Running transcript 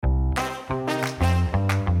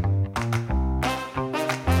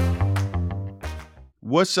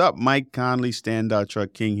What's up, Mike Conley, Standout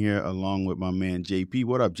Truck King here, along with my man JP.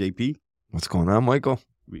 What up, JP? What's going on, Michael?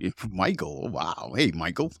 Michael, wow. Hey,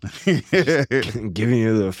 Michael. Giving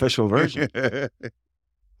you the official version.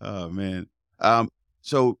 Oh, man.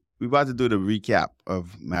 So we're about to do the recap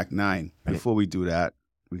of Mac 9. Before we do that,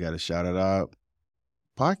 we got to shout out our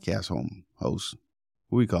podcast host.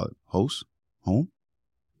 What do we call it? Host? Home?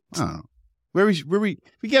 I don't know. We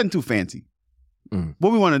getting too fancy.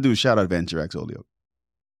 What we want to do is shout out Venture X Holyoke.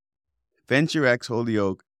 Venture X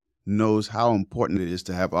Holyoke knows how important it is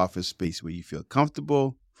to have office space where you feel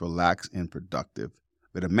comfortable, relaxed, and productive,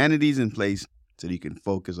 with amenities in place so that you can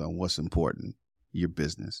focus on what's important, your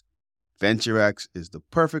business. Venture X is the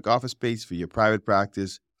perfect office space for your private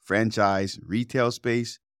practice, franchise, retail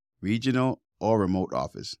space, regional, or remote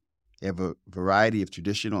office. They have a variety of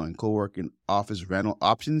traditional and co-working office rental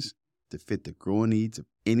options to fit the growing needs of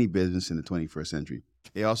any business in the 21st century.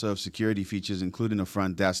 They also have security features, including a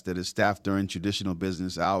front desk that is staffed during traditional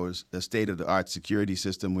business hours, a state-of-the-art security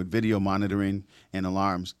system with video monitoring and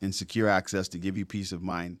alarms, and secure access to give you peace of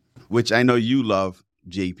mind, which I know you love,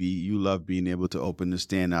 JP. You love being able to open the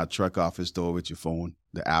Standout Truck office door with your phone,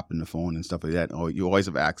 the app in the phone and stuff like that. Or you always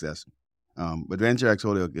have access. But Venture X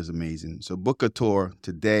Holyoke is amazing. So book a tour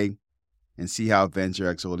today and see how Venture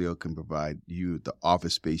X Holyoke can provide you the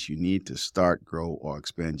office space you need to start, grow, or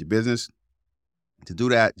expand your business. To do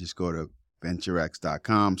that, just go to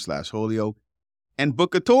venturex.com/Holyoke and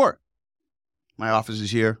book a tour. My office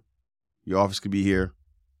is here. Your office could be here.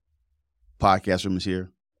 Podcast room is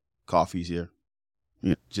here. Coffee's here.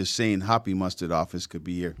 Yeah, just saying, Hoppy Mustard office could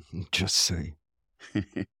be here. Just saying.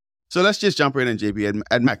 So let's just jump right in, JP.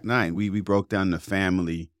 At Mac 9, we broke down the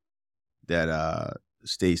family that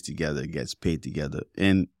stays together, gets paid together.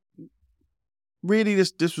 And really,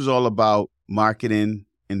 this was all about marketing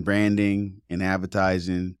and branding and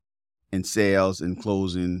advertising and sales and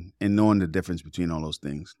closing and knowing the difference between all those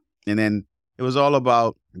things. And then it was all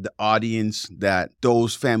about the audience that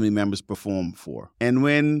those family members perform for. And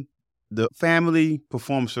when the family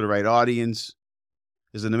performs for the right audience,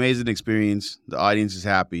 it's an amazing experience. The audience is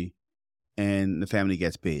happy and the family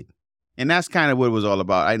gets paid. And that's kind of what it was all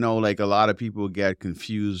about. I know like a lot of people get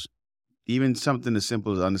confused, even something as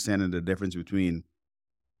simple as understanding the difference between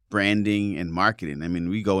branding and marketing. I mean,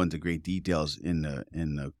 we go into great details in the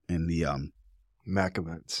Mac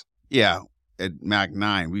events. Yeah, at Mac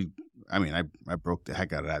 9, I broke the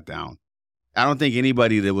heck out of that down. I don't think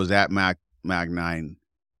anybody that was at Mac 9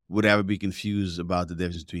 would ever be confused about the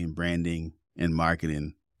difference between branding and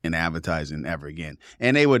marketing and advertising ever again.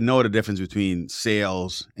 And they would know the difference between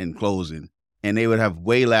sales and closing, and they would have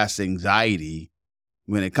way less anxiety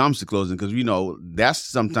when it comes to closing, because we know that's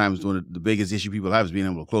sometimes one of the biggest issue people have is being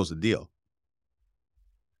able to close the deal.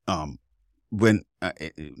 When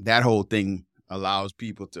that whole thing allows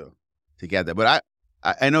people to get that. But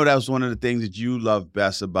I know that was one of the things that you love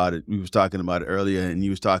best about it. We was talking about it earlier, and you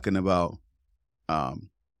was talking about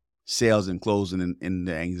sales and closing and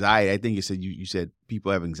the anxiety. I think you said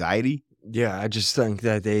people have anxiety. Yeah, I just think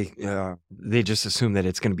that they just assume that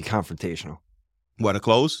it's going to be confrontational. What, a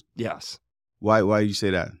close? Yes. Why do you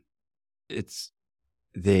say that? If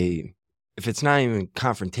it's not even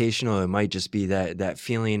confrontational, it might just be that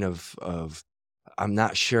feeling of I'm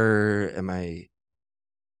not sure. I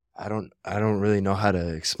don't really know how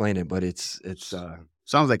to explain it, but it's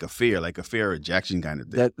sounds like a fear of rejection kind of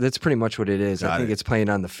thing. That's pretty much what it is. I think it. it's playing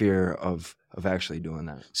on the fear of actually doing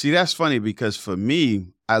that. See, that's funny because for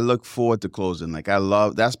me, I look forward to closing. Like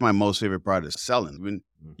that's my most favorite part of selling. When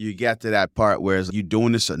you get to that part where it's, you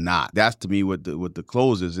doing this or not, that's to me what the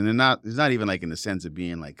close is. And it's not even like in the sense of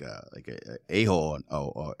being like a hole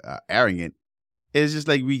or arrogant. It's just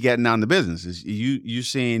like we getting down to business. It's you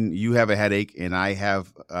saying you have a headache and I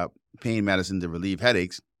have pain medicine to relieve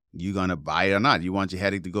headaches. You gonna buy it or not? You want your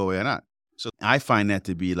headache to go away or not? So I find that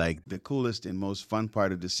to be like the coolest and most fun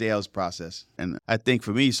part of the sales process. And I think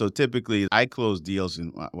for me, so typically I close deals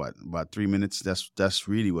in about 3 minutes. That's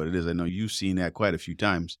really what it is. I know you've seen that quite a few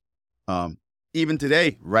times. Even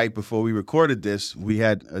today, right before we recorded this, we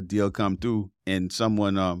had a deal come through, and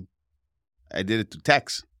someone I did it through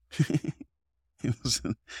text. It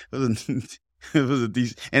was a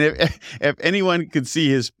decent. And if anyone could see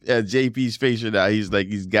his JP's face right now, he's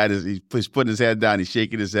putting his head down, he's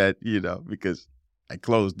shaking his head, because I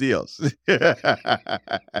close deals.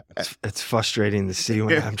 It's frustrating to see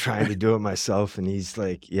when I'm trying to do it myself, and he's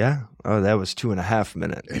like, "Yeah, oh, that was 2.5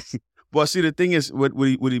 minutes." Well, see, the thing is, what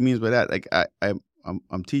he means by that, like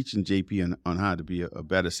I'm teaching JP on how to be a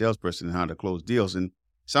better salesperson and how to close deals, and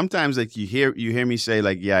sometimes like you hear me say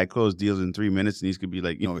like, yeah, I close deals in 3 minutes, and these could be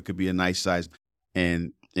like, it could be a nice size,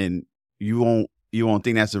 and you won't you won't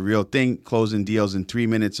think that's a real thing, closing deals in 3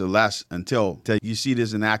 minutes or less until you see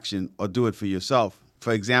this in action or do it for yourself.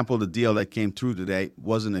 For example, the deal that came through today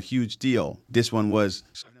wasn't a huge deal. This one was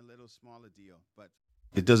a little smaller deal, but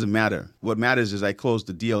it doesn't matter. What matters is I closed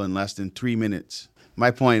the deal in less than 3 minutes.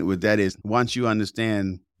 My point with that is once you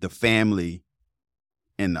understand the family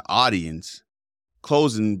and the audience,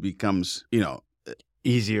 closing becomes,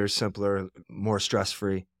 easier, simpler, more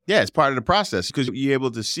stress-free. Yeah, it's part of the process because you're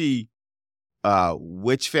able to see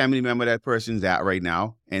which family member that person's at right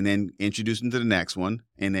now, and then introduce them to the next one,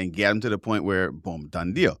 and then get them to the point where, boom,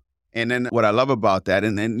 done deal. And then what I love about that,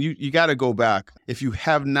 and then you got to go back. If you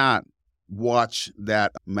have not watched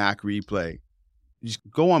that Mac replay, just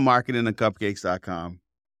go on marketingandcupcakes.com.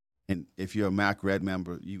 And if you're a Mac Red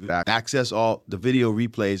member, you can access all the video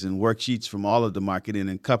replays and worksheets from all of the Marketing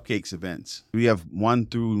and Cupcakes events. We have 1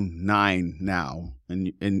 through 9 now.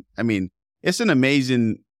 And I mean, it's an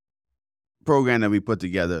amazing program that we put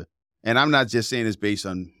together. And I'm not just saying it's based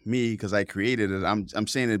on me because I created it. I'm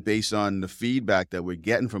saying it based on the feedback that we're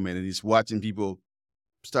getting from it. And just watching people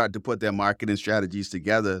start to put their marketing strategies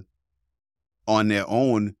together on their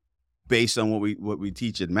own based on what we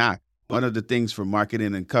teach at Mac. One of the things for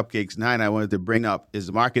Marketing and Cupcakes 9 I wanted to bring up is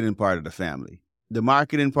the marketing part of the family. The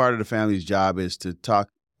marketing part of the family's job is to talk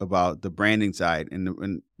about the branding side.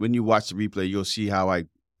 And when you watch the replay, you'll see how I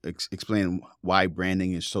explain why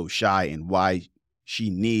branding is so shy and why she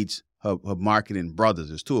needs her marketing brothers.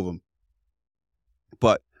 There's 2 of them.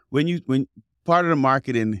 But when part of the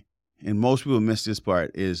marketing, and most people miss this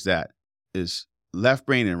part, is left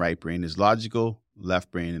brain and right brain. Is logical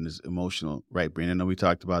left brain and is emotional right brain. I know we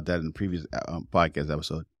talked about that in the previous podcast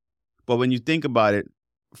episode. But when you think about it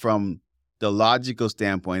from the logical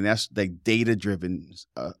standpoint, that's like data-driven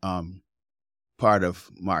part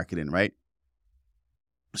of marketing, right?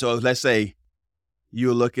 So let's say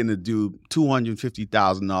you're looking to do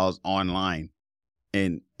 $250,000 online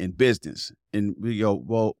in business. And we go,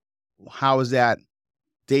 well, how is that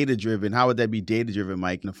data-driven? How would that be data-driven,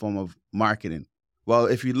 Mike, in the form of marketing? Well,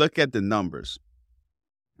 if you look at the numbers,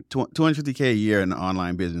 $250K a year in the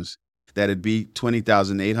online business, that'd be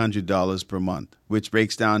 $20,800 per month, which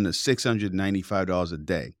breaks down to $695 a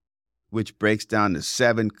day, which breaks down to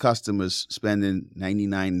 7 customers spending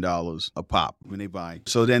 $99 a pop when they buy.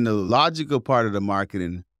 So then the logical part of the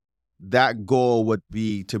marketing, that goal would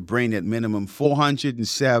be to bring at minimum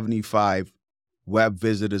 475 web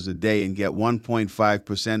visitors a day and get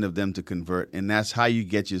 1.5% of them to convert. And that's how you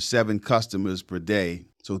get your 7 customers per day.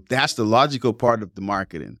 So that's the logical part of the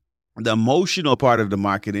marketing. The emotional part of the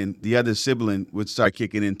marketing, the other sibling would start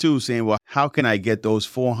kicking in too, saying, well, how can I get those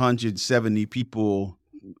 470 people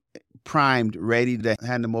primed, ready to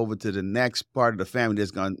hand them over to the next part of the family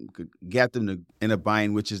that's going to get them to end up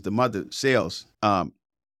buying, which is the mother sales.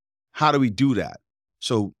 How do we do that?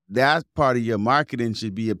 So that part of your marketing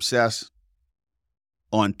should be obsessed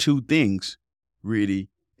on 2 things, really,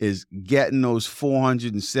 is getting those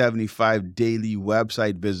 475 daily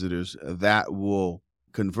website visitors that will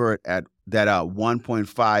convert at that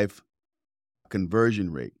 1.5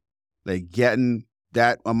 conversion rate. Like getting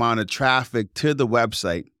that amount of traffic to the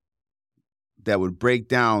website that would break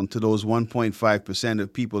down to those 1.5%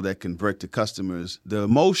 of people that convert to customers. The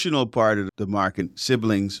emotional part of the market,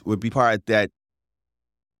 siblings, would be part that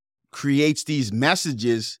creates these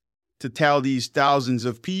messages to tell these thousands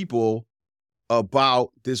of people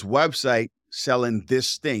about this website selling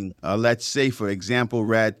this thing. Let's say, for example,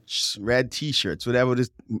 red T-shirts, whatever this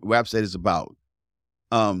website is about.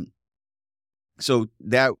 So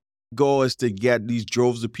that goal is to get these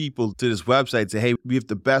droves of people to this website. Say, hey, we have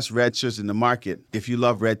the best red shirts in the market. If you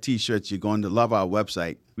love red T-shirts, you're going to love our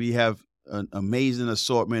website. We have an amazing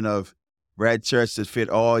assortment of red shirts that fit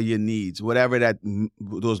all your needs, whatever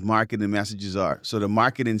those marketing messages are. So the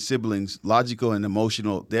marketing siblings, logical and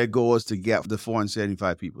emotional, their goal is to get the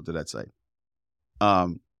 475 people to that site.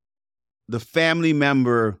 The family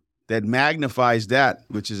member that magnifies that,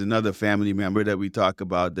 which is another family member that we talk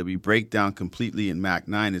about, that we break down completely in Mac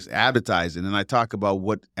 9, is advertising. And I talk about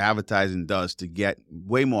what advertising does to get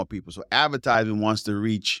way more people. So advertising wants to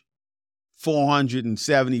reach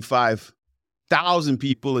 475,000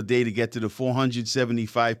 people a day to get to the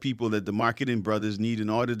 475 people that the marketing brothers need in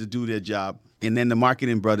order to do their job. And then the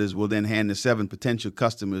marketing brothers will then hand the 7 potential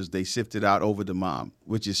customers they sifted out over the mom,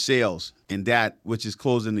 which is sales, and that which is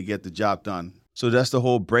closing to get the job done. So that's the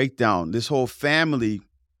whole breakdown. This whole family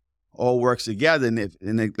all works together. And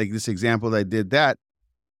like this example I did that,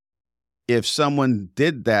 if someone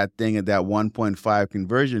did that thing at that 1.5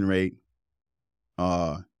 conversion rate,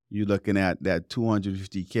 you're looking at that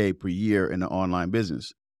 $250K per year in the online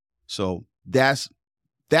business. So that's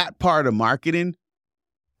that part of marketing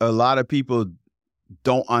a lot of people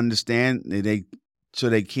don't understand, so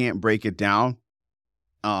they can't break it down.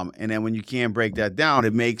 And then when you can't break that down,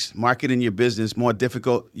 it makes marketing your business more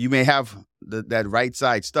difficult. You may have that right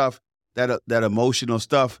side stuff, that emotional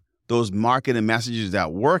stuff, those marketing messages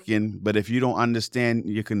that working, but if you don't understand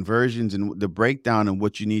your conversions and the breakdown and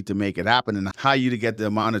what you need to make it happen and how you to get the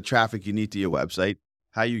amount of traffic you need to your website,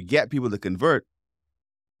 how you get people to convert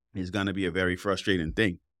is going to be a very frustrating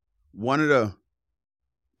thing. One of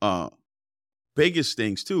the biggest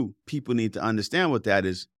things too, people need to understand what that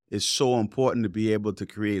is. It's so important to be able to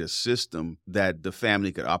create a system that the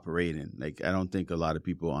family could operate in. Like, I don't think a lot of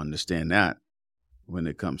people understand that when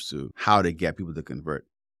it comes to how to get people to convert.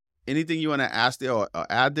 Anything you want to ask there or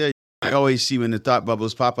add there? I always see when the thought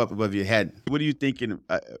bubbles pop up above your head. What are you thinking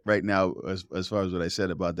right now as far as what I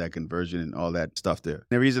said about that conversion and all that stuff there? And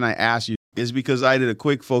the reason I asked you is because I did a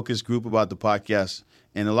quick focus group about the podcast,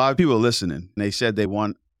 and a lot of people are listening. And they said they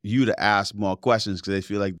want you to ask more questions because they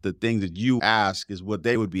feel like the things that you ask is what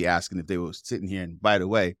they would be asking if they were sitting here. And by the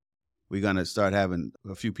way, we're going to start having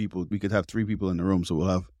a few people. We could have 3 people in the room, so we'll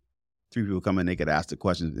have 3 people come in. They could ask the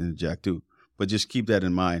questions and interject too. But just keep that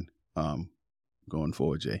in mind going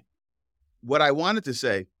forward, Jay. What I wanted to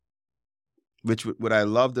say, what I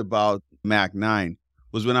loved about Mac 9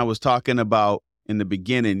 was when I was talking about in the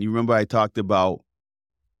beginning, you remember I talked about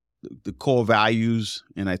the core values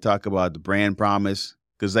and I talk about the brand promise.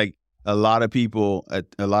 Because like a lot of people at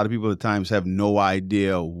times have no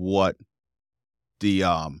idea what the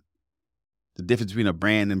difference between a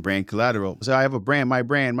brand and brand collateral. So I have a brand, my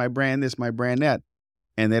brand this, my brand that,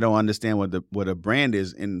 and they don't understand what a brand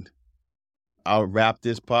is. And I'll wrap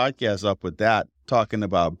this podcast up with that, talking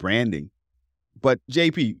about branding. But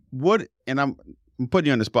JP, I'm putting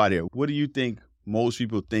you on the spot here. What do you think most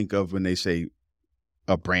people think of when they say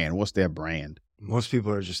a brand? What's their brand? Most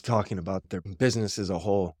people are just talking about their business as a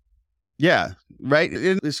whole. Yeah, right.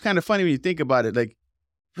 It's kind of funny when you think about it. Like,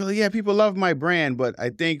 really, yeah, people love my brand, but I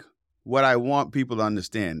think what I want people to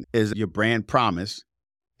understand is your brand promise.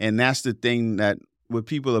 And that's the thing that what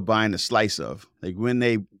people are buying a slice of, like when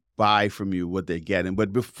they buy from you, what they're getting.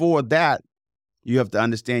 But before that, you have to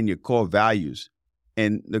understand your core values.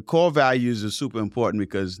 And the core values are super important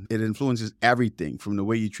because it influences everything from the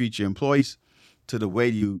way you treat your employees to the way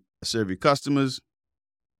you serve your customers.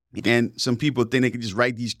 And some people think they can just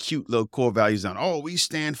write these cute little core values down. Oh, we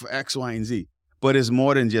stand for X, Y, and Z. But it's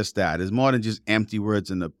more than just that. It's more than just empty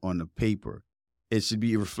words on the paper. It should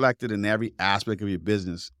be reflected in every aspect of your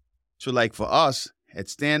business. So like for us at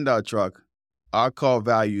Standout Truck, our core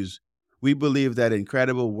values, we believe that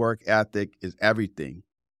incredible work ethic is everything.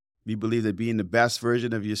 We believe that being the best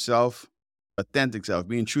version of yourself, authentic self,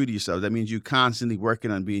 being true to yourself, that means you constantly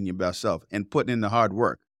working on being your best self and putting in the hard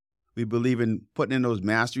work. We believe in putting in those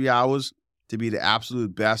mastery hours to be the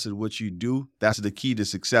absolute best at what you do. That's the key to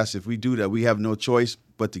success. If we do that, we have no choice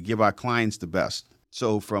but to give our clients the best.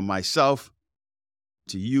 So from myself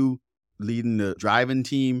to you, leading the driving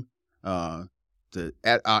team, our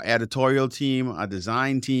editorial team, our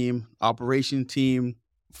design team, operation team,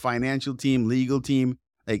 financial team, legal team,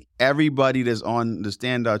 like everybody that's on the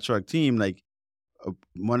Standout Truck team, like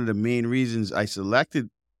one of the main reasons I selected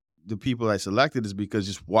the people I selected is because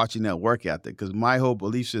just watching that work ethic. Because my whole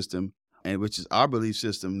belief system, and which is our belief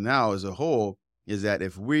system now as a whole, is that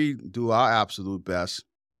if we do our absolute best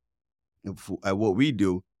at what we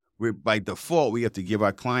do, we're by default, we have to give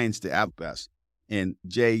our clients the absolute best. And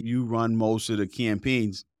Jay, you run most of the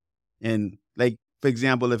campaigns. And like, for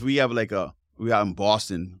example, if we have we out in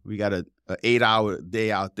Boston, we got a 8-hour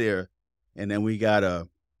day out there, and then you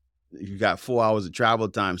got 4 hours of travel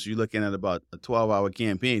time. So you're looking at about a 12-hour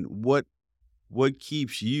campaign. What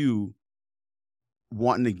keeps you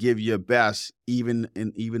wanting to give your best even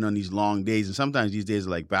on these long days? And sometimes these days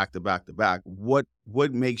are like back to back to back. What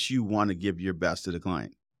makes you want to give your best to the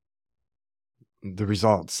client? The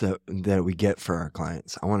results that we get for our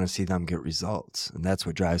clients. I want to see them get results. And that's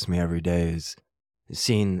what drives me every day is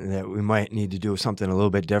seeing that we might need to do something a little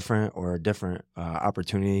bit different, or a different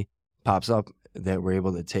opportunity pops up that we're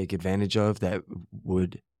able to take advantage of that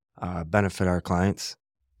would benefit our clients.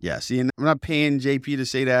 Yeah, see, and I'm not paying JP to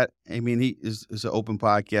say that. I mean, it's an open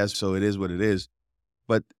podcast, so it is what it is.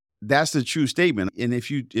 But that's the true statement. And if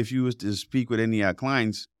you was to speak with any of our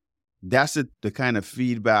clients, that's the kind of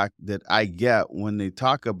feedback that I get when they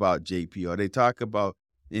talk about JP, or they talk about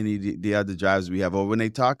any of the other drivers we have, or when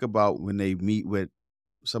they meet with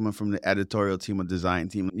someone from the editorial team or design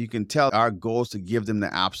team. You can tell our goal is to give them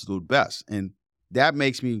the absolute best. And that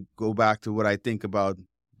makes me go back to what I think about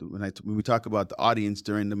when we talk about the audience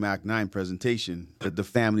during the Mac 9 presentation that the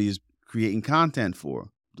family is creating content for.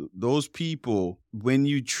 those people, when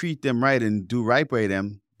you treat them right and do right by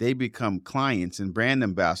them, they become clients and brand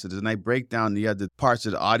ambassadors. And I break down the other parts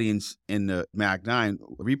of the audience in the Mac 9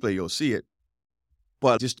 replay, you'll see it.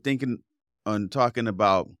 But just thinking on talking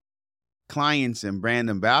about clients and brand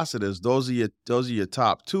ambassadors, those are your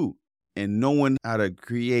top two. And knowing how to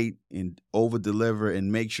create and over deliver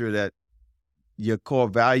and make sure that your core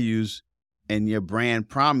values and your brand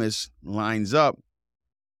promise lines up,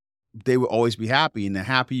 they will always be happy. And the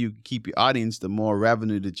happier you keep your audience, the more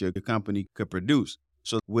revenue that your company could produce.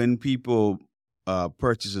 So when people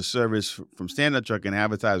purchase a service from Standard Truck and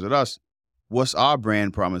advertise with us, what's our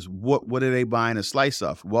brand promise? What are they buying a slice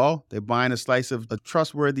of? Well, they're buying a slice of a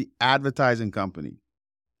trustworthy advertising company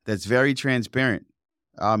that's very transparent.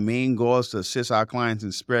 Our main goal is to assist our clients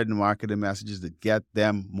in spreading marketing messages to get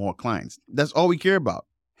them more clients. That's all we care about.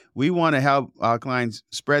 We want to help our clients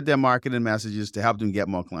spread their marketing messages to help them get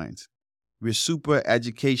more clients. We're super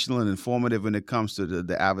educational and informative when it comes to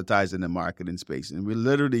the advertising and marketing space. And we're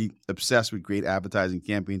literally obsessed with great advertising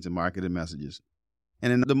campaigns and marketing messages.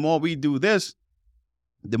 And then the more we do this,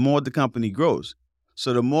 the more the company grows.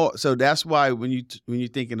 So that's why when you're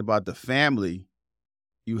thinking about the family,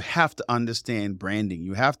 you have to understand branding.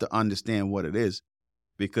 You have to understand what it is,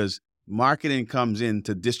 because marketing comes in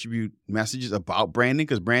to distribute messages about branding,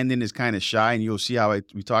 because branding is kind of shy, and you'll see how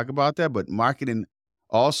we talk about that. But marketing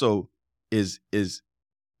also is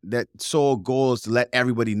that sole goal is to let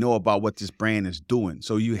everybody know about what this brand is doing.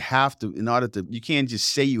 So you have to, you can't just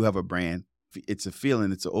say you have a brand. It's a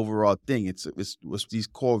feeling. It's an overall thing. It's what's these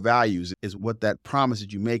core values is what that promise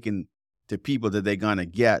that you're making to people that they're gonna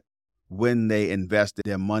get when they invest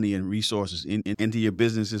their money and resources into your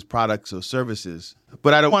business's products or services.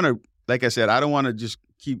 But I don't want to, like I said, I don't want to just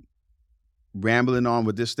keep rambling on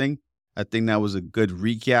with this thing. I think that was a good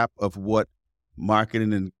recap of what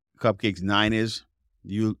Marketing in Cupcakes 9 is.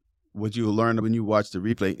 What you'll learn when you watch the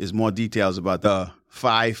replay is more details about the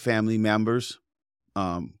 5 family members.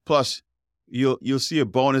 Plus, you'll see a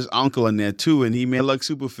bonus uncle in there too, and he may look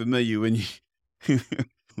super familiar when you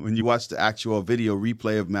when you watch the actual video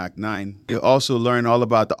replay of Mac 9. You'll also learn all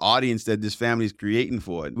about the audience that this family is creating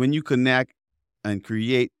for it. When you connect and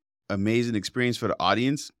create amazing experience for the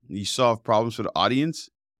audience, you solve problems for the audience,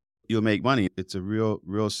 you'll make money. It's a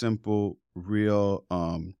real simple,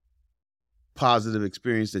 positive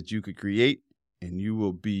experience that you could create, and you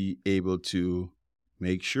will be able to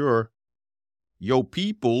make sure your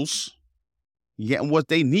people's getting what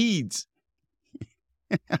they need.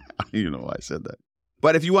 You know why I said that.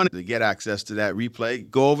 But if you want to get access to that replay,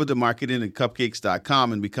 go over to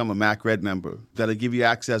marketingandcupcakes.com and become a Mac Red member. That'll give you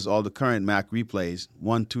access to all the current Mac replays,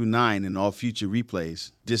 129, and all future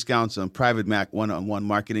replays. Discounts on private Mac one-on-one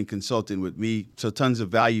marketing consulting with me. So tons of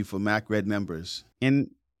value for Mac Red members. And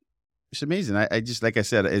it's amazing. I just, like I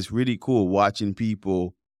said, it's really cool watching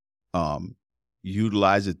people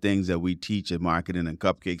utilize the things that we teach at Marketing and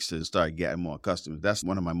Cupcakes to start getting more customers. That's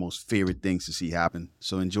one of my most favorite things to see happen.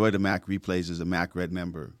 So enjoy the Mac replays as a Mac Red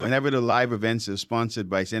member. Whenever the live events are sponsored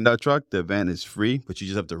by Standard Truck, the event is free, but you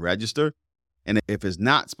just have to register. And if it's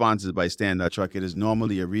not sponsored by Standard Truck, it is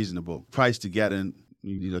normally a reasonable price to get in.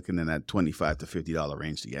 You're looking in that $25 to $50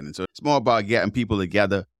 range to get in. So it's more about getting people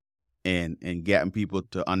together and getting people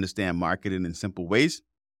to understand marketing in simple ways.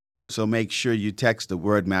 So make sure you text the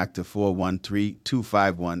word Mac to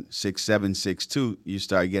 413-251-6762. You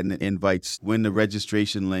start getting the invites when the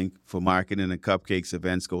registration link for Marketing and Cupcakes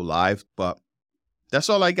events go live. But that's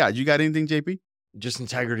all I got. You got anything, JP? Just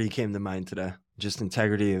integrity came to mind today. Just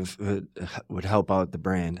integrity would help out the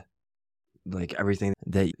brand. Like everything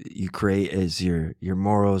that you create is your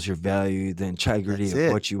morals, your value, the integrity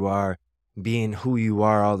of what you are, being who you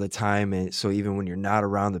are all the time. And so even when you're not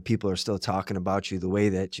around, the people are still talking about you, the way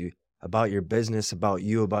that you, about your business, about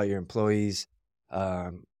you, about your employees,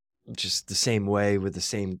 just the same way with the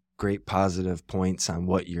same great positive points on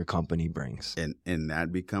what your company brings. And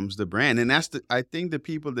that becomes the brand. And I think the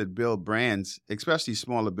people that build brands, especially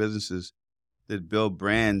smaller businesses that build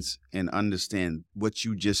brands and understand what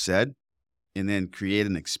you just said, and then create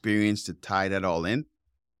an experience to tie that all in,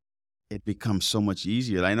 it becomes so much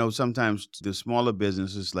easier. I know sometimes the smaller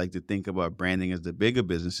businesses like to think about branding as the bigger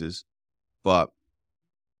businesses, but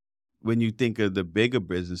when you think of the bigger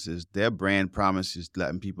businesses, their brand promise is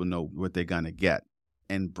letting people know what they're going to get.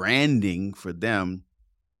 And branding for them,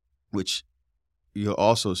 which you'll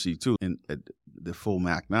also see too in the full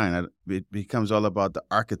Mac 9, it becomes all about the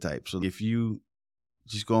archetype. So if you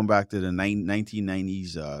just going back to the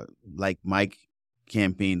 1990s, like Mike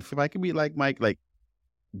campaign, if I could be like Mike, like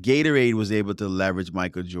Gatorade was able to leverage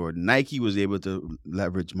Michael Jordan. Nike was able to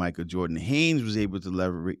leverage Michael Jordan. Hanes was able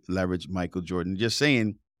to leverage Michael Jordan. Just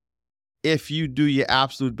saying, if you do your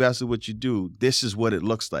absolute best at what you do, this is what it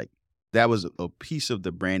looks like. That was a piece of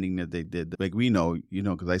the branding that they did. Like we know,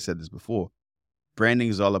 because I said this before, branding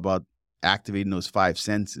is all about activating those 5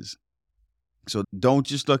 senses. So don't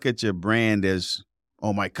just look at your brand as,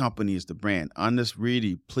 oh, my company is the brand.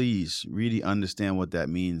 Please really understand what that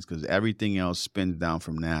means, because everything else spins down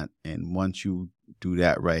from that. And once you do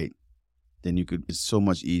that right, then it's so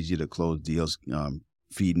much easier to close deals,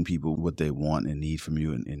 feeding people what they want and need from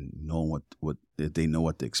you, and knowing what they know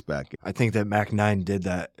what to expect. I think that Mac 9 did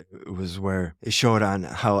that. It was where it showed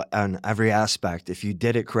on every aspect, if you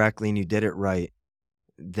did it correctly and you did it right,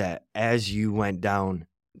 that as you went down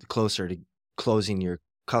closer to closing your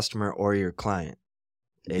customer or your client,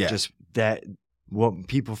 what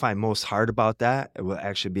people find most hard about that, it will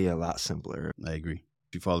actually be a lot simpler. I agree.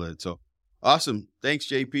 You follow it. So awesome. Thanks,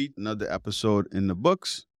 JP. Another episode in the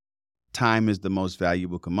books. Time is the most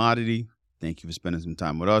valuable commodity. Thank you for spending some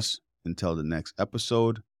time with us. Until the next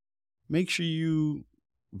episode, make sure you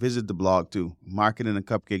visit the blog too,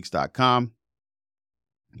 marketingandcupcakes.com.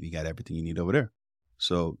 We got everything you need over there.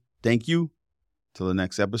 So thank you. Till the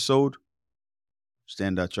next episode.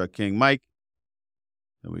 Standout Truck King Mike.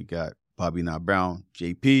 Then we got Bobby Not Brown,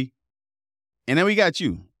 JP. And then we got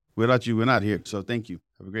you. Without you, we're not here. So thank you.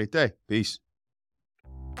 Have a great day. Peace.